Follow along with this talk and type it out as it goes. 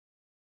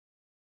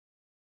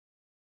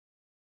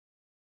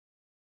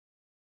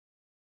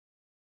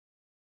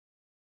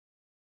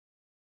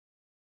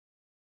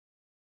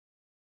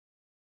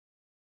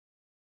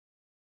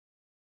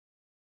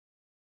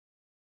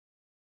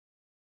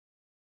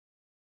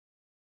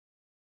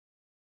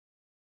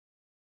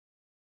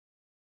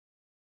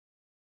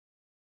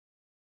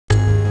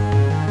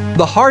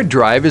The hard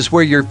drive is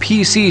where your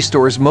PC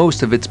stores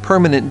most of its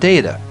permanent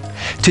data.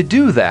 To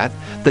do that,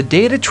 the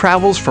data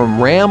travels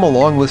from RAM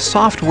along with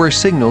software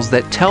signals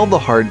that tell the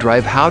hard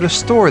drive how to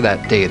store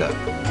that data.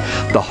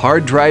 The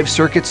hard drive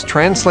circuits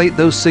translate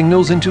those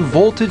signals into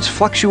voltage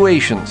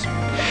fluctuations.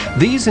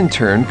 These in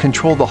turn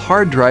control the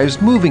hard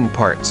drive's moving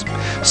parts,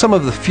 some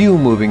of the few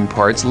moving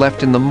parts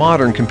left in the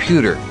modern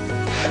computer.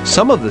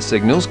 Some of the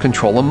signals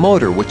control a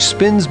motor which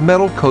spins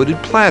metal-coated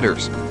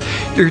platters.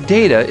 Your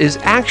data is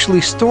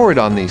actually stored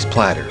on these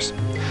platters.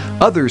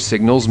 Other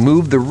signals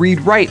move the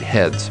read-write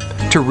heads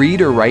to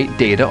read or write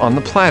data on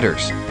the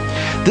platters.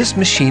 This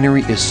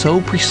machinery is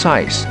so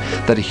precise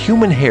that a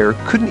human hair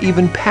couldn't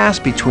even pass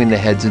between the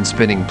heads and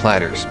spinning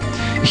platters.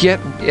 Yet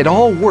it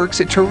all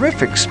works at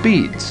terrific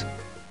speeds.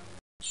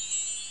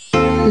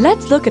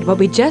 Let's look at what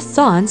we just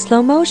saw in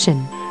slow motion.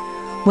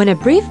 When a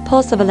brief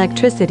pulse of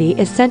electricity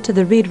is sent to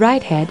the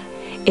read-write head,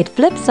 it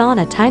flips on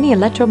a tiny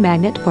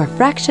electromagnet for a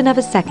fraction of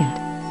a second.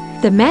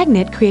 The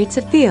magnet creates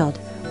a field,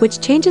 which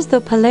changes the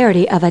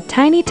polarity of a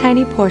tiny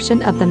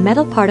portion of the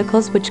metal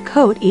particles which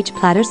coat each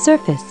platter's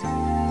surface.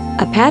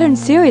 A patterned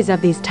series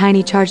of these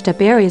tiny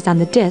charged-up areas on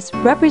the disk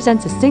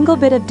represents a single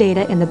bit of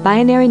data in the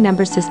binary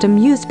number system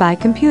used by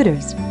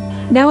computers.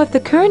 Now, if the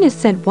current is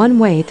sent one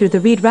way through the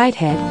read-write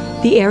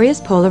head, the area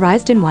is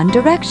polarized in one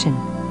direction.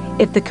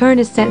 If the current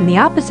is sent in the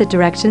opposite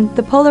direction,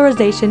 the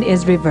polarization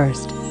is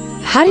reversed.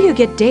 How do you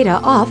get data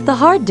off the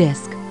hard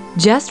disk?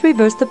 Just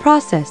reverse the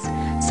process.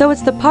 So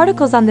it's the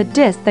particles on the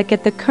disk that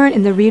get the current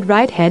in the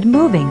read-write head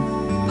moving.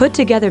 Put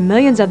together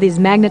millions of these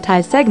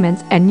magnetized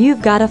segments and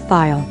you've got a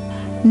file.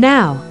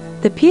 Now,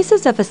 the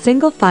pieces of a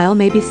single file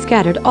may be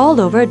scattered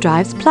all over a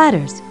drive's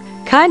platters,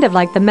 kind of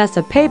like the mess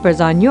of papers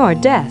on your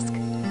desk.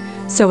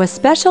 So a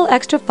special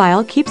extra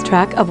file keeps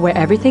track of where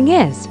everything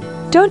is.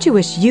 Don't you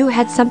wish you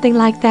had something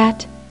like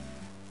that?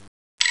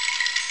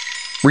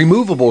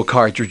 Removable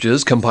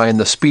cartridges combine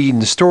the speed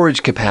and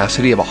storage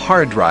capacity of a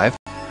hard drive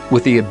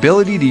with the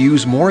ability to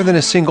use more than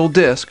a single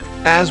disk,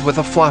 as with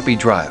a floppy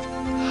drive.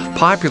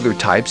 Popular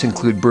types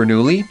include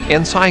Bernoulli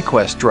and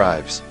SyQuest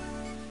drives.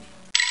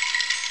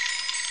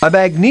 A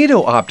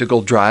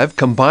magneto-optical drive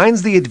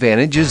combines the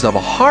advantages of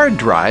a hard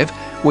drive,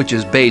 which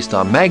is based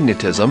on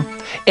magnetism,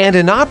 and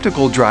an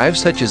optical drive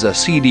such as a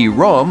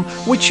CD-ROM,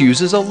 which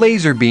uses a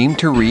laser beam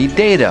to read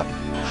data.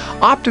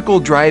 Optical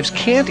drives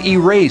can't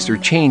erase or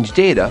change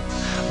data,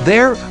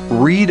 they're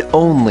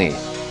read-only.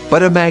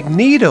 But a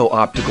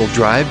magneto-optical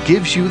drive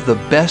gives you the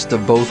best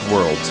of both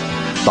worlds.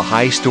 The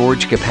high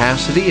storage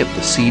capacity of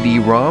the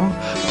CD-ROM,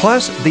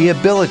 plus the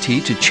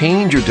ability to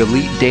change or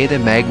delete data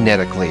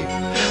magnetically.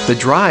 The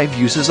drive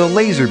uses a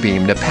laser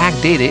beam to pack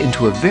data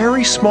into a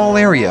very small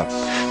area.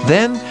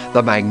 Then,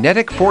 the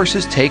magnetic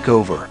forces take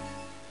over.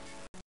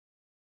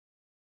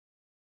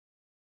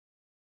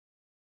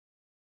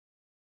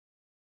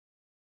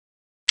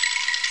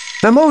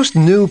 Now, most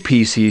new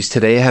PCs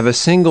today have a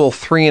single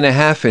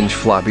 3.5-inch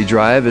floppy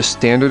drive as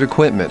standard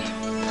equipment.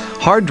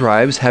 Hard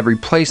drives have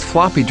replaced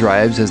floppy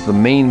drives as the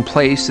main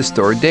place to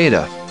store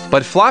data.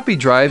 But floppy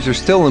drives are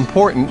still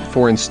important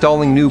for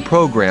installing new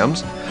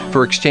programs,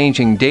 for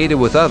exchanging data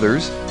with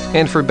others,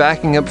 and for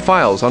backing up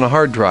files on a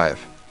hard drive.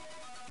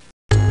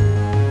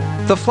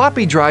 The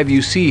floppy drive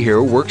you see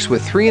here works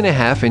with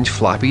 3.5-inch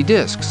floppy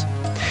disks.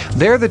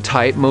 They're the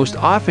type most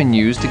often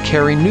used to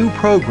carry new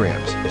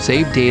programs,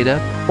 save data,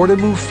 or to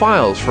move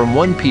files from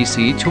one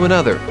PC to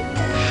another.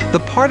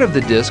 The part of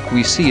the disk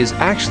we see is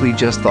actually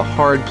just the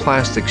hard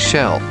plastic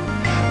shell.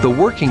 The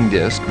working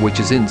disk, which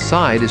is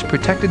inside, is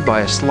protected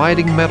by a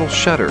sliding metal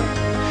shutter.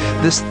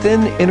 This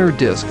thin inner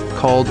disk,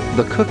 called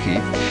the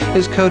cookie,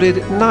 is coated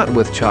not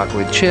with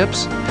chocolate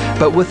chips,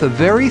 but with a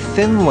very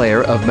thin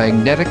layer of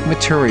magnetic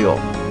material.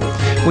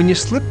 When you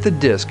slip the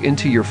disk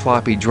into your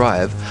floppy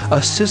drive,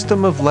 a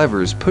system of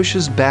levers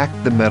pushes back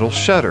the metal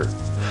shutter.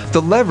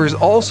 The levers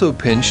also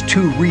pinch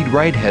two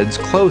read-write heads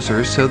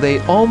closer so they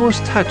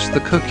almost touch the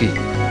cookie.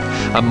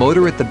 A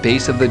motor at the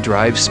base of the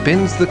drive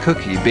spins the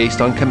cookie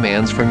based on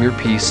commands from your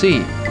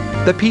PC.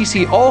 The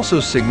PC also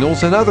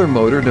signals another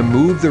motor to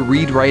move the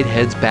read-write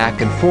heads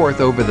back and forth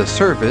over the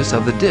surface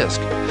of the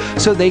disk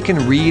so they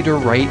can read or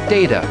write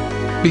data.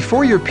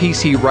 Before your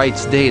PC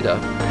writes data,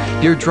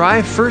 your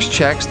drive first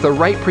checks the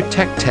Write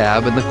Protect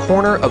tab in the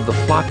corner of the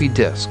floppy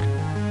disk.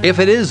 If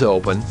it is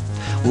open,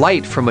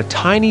 light from a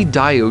tiny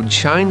diode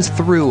shines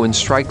through and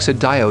strikes a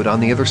diode on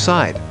the other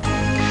side.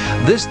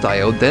 This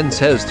diode then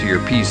says to your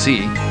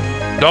PC,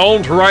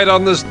 "Don't write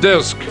on this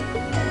disk."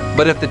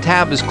 But if the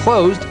tab is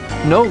closed,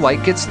 no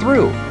light gets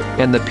through,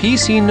 and the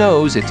PC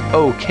knows it's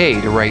okay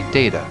to write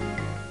data.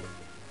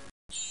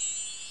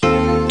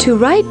 To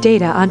write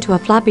data onto a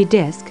floppy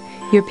disk,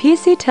 your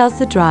PC tells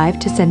the drive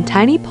to send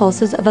tiny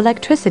pulses of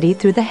electricity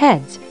through the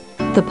heads.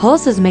 The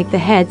pulses make the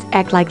heads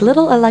act like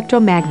little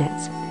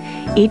electromagnets.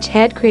 Each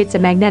head creates a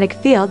magnetic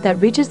field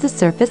that reaches the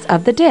surface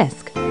of the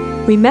disk.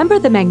 Remember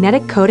the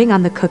magnetic coating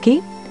on the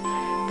cookie?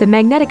 The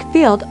magnetic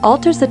field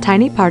alters the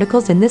tiny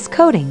particles in this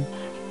coating.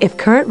 If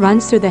current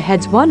runs through the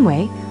heads one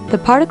way, the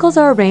particles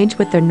are arranged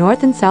with their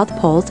north and south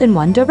poles in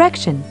one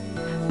direction.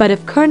 But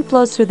if current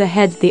flows through the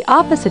heads the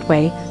opposite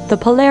way, the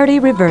polarity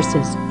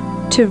reverses.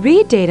 To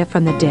read data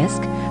from the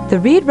disk, the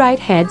read-write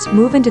heads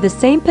move into the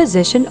same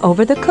position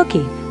over the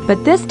cookie,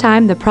 but this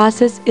time the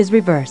process is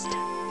reversed.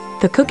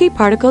 The cookie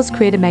particles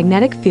create a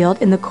magnetic field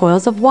in the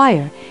coils of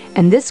wire,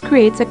 and this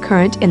creates a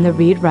current in the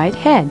read-write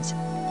heads.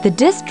 The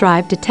disk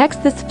drive detects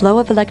this flow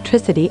of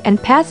electricity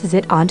and passes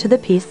it onto the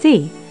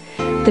PC.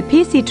 The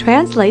PC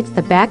translates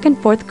the back and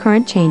forth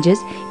current changes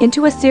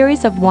into a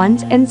series of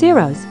ones and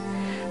zeros,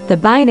 the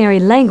binary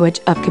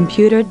language of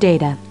computer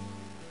data.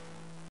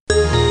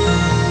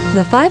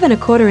 The 5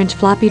 1/4-inch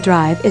floppy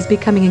drive is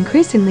becoming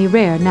increasingly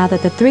rare now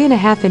that the 3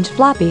 1/2-inch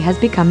floppy has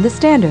become the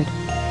standard.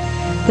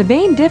 The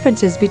main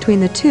differences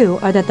between the two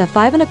are that the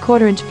 5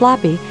 1/4-inch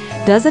floppy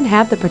doesn't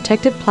have the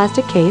protective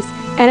plastic case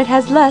and it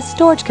has less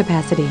storage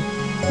capacity.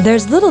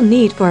 There's little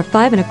need for a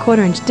 5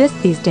 1/4-inch disk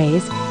these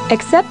days,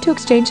 except to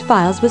exchange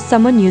files with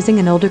someone using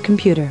an older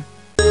computer.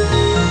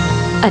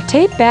 A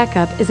tape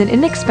backup is an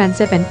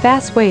inexpensive and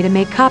fast way to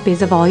make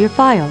copies of all your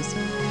files.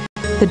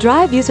 The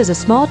drive uses a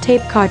small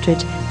tape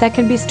cartridge that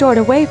can be stored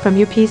away from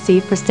your PC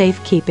for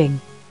safekeeping.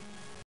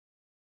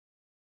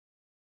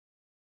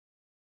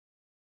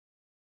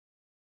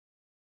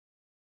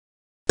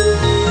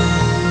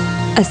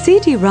 A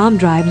CD-ROM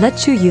drive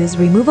lets you use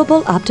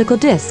removable optical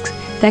discs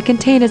that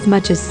contain as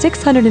much as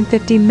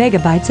 650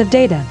 megabytes of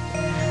data.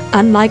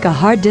 Unlike a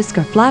hard disk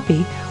or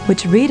floppy,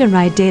 which read and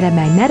write data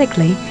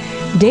magnetically,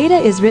 data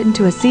is written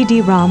to a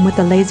CD-ROM with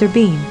a laser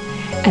beam,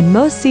 and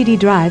most CD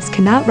drives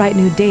cannot write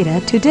new data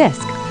to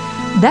disk.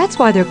 That's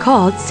why they're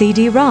called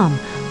CD-ROM,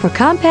 for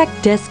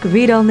compact disk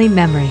read-only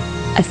memory.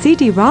 A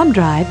CD-ROM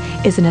drive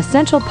is an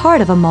essential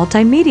part of a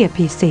multimedia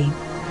PC.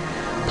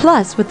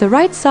 Plus, with the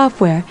right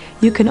software,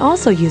 you can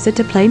also use it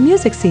to play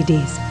music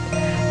CDs.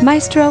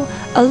 Maestro,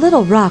 a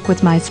little rock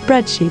with my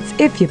spreadsheets,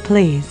 if you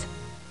please.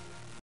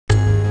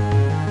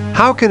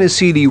 How can a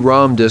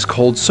CD-ROM disk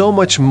hold so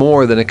much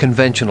more than a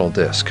conventional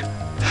disk?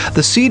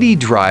 The CD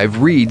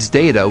drive reads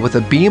data with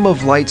a beam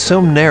of light so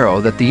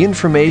narrow that the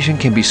information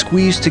can be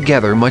squeezed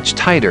together much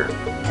tighter.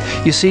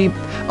 You see,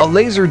 a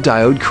laser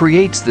diode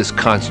creates this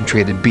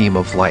concentrated beam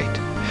of light.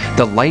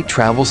 The light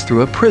travels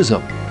through a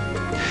prism.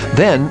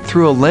 Then,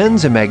 through a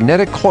lens and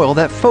magnetic coil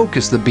that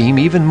focus the beam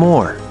even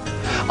more.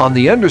 On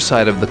the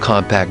underside of the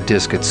compact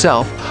disc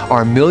itself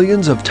are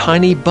millions of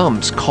tiny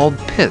bumps called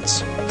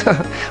pits.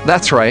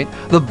 That's right,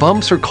 the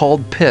bumps are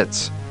called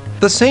pits.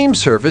 The same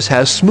surface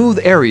has smooth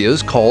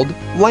areas called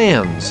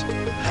lands.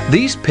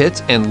 These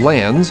pits and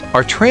lands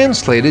are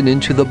translated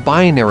into the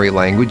binary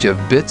language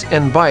of bits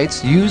and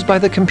bytes used by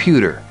the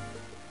computer.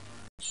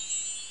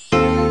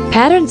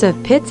 Patterns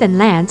of pits and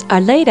lands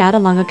are laid out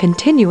along a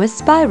continuous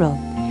spiral.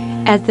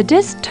 As the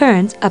disc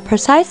turns, a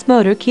precise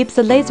motor keeps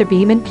the laser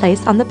beam in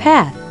place on the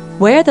path.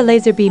 Where the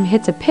laser beam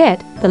hits a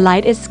pit, the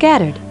light is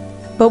scattered.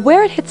 But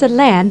where it hits a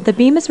land, the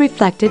beam is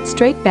reflected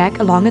straight back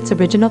along its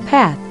original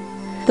path.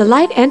 The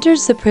light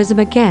enters the prism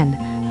again,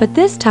 but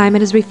this time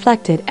it is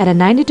reflected at a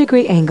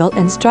 90-degree angle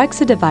and strikes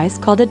a device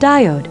called a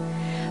diode.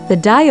 The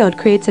diode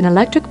creates an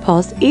electric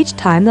pulse each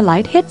time the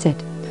light hits it.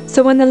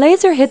 So when the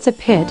laser hits a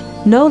pit,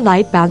 no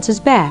light bounces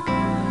back.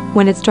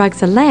 When it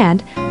strikes a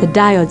land, the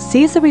diode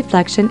sees the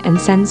reflection and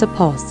sends a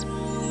pulse.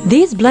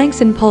 These blanks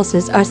and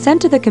pulses are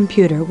sent to the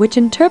computer, which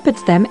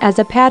interprets them as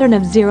a pattern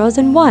of zeros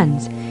and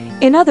ones,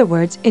 in other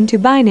words, into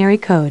binary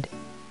code.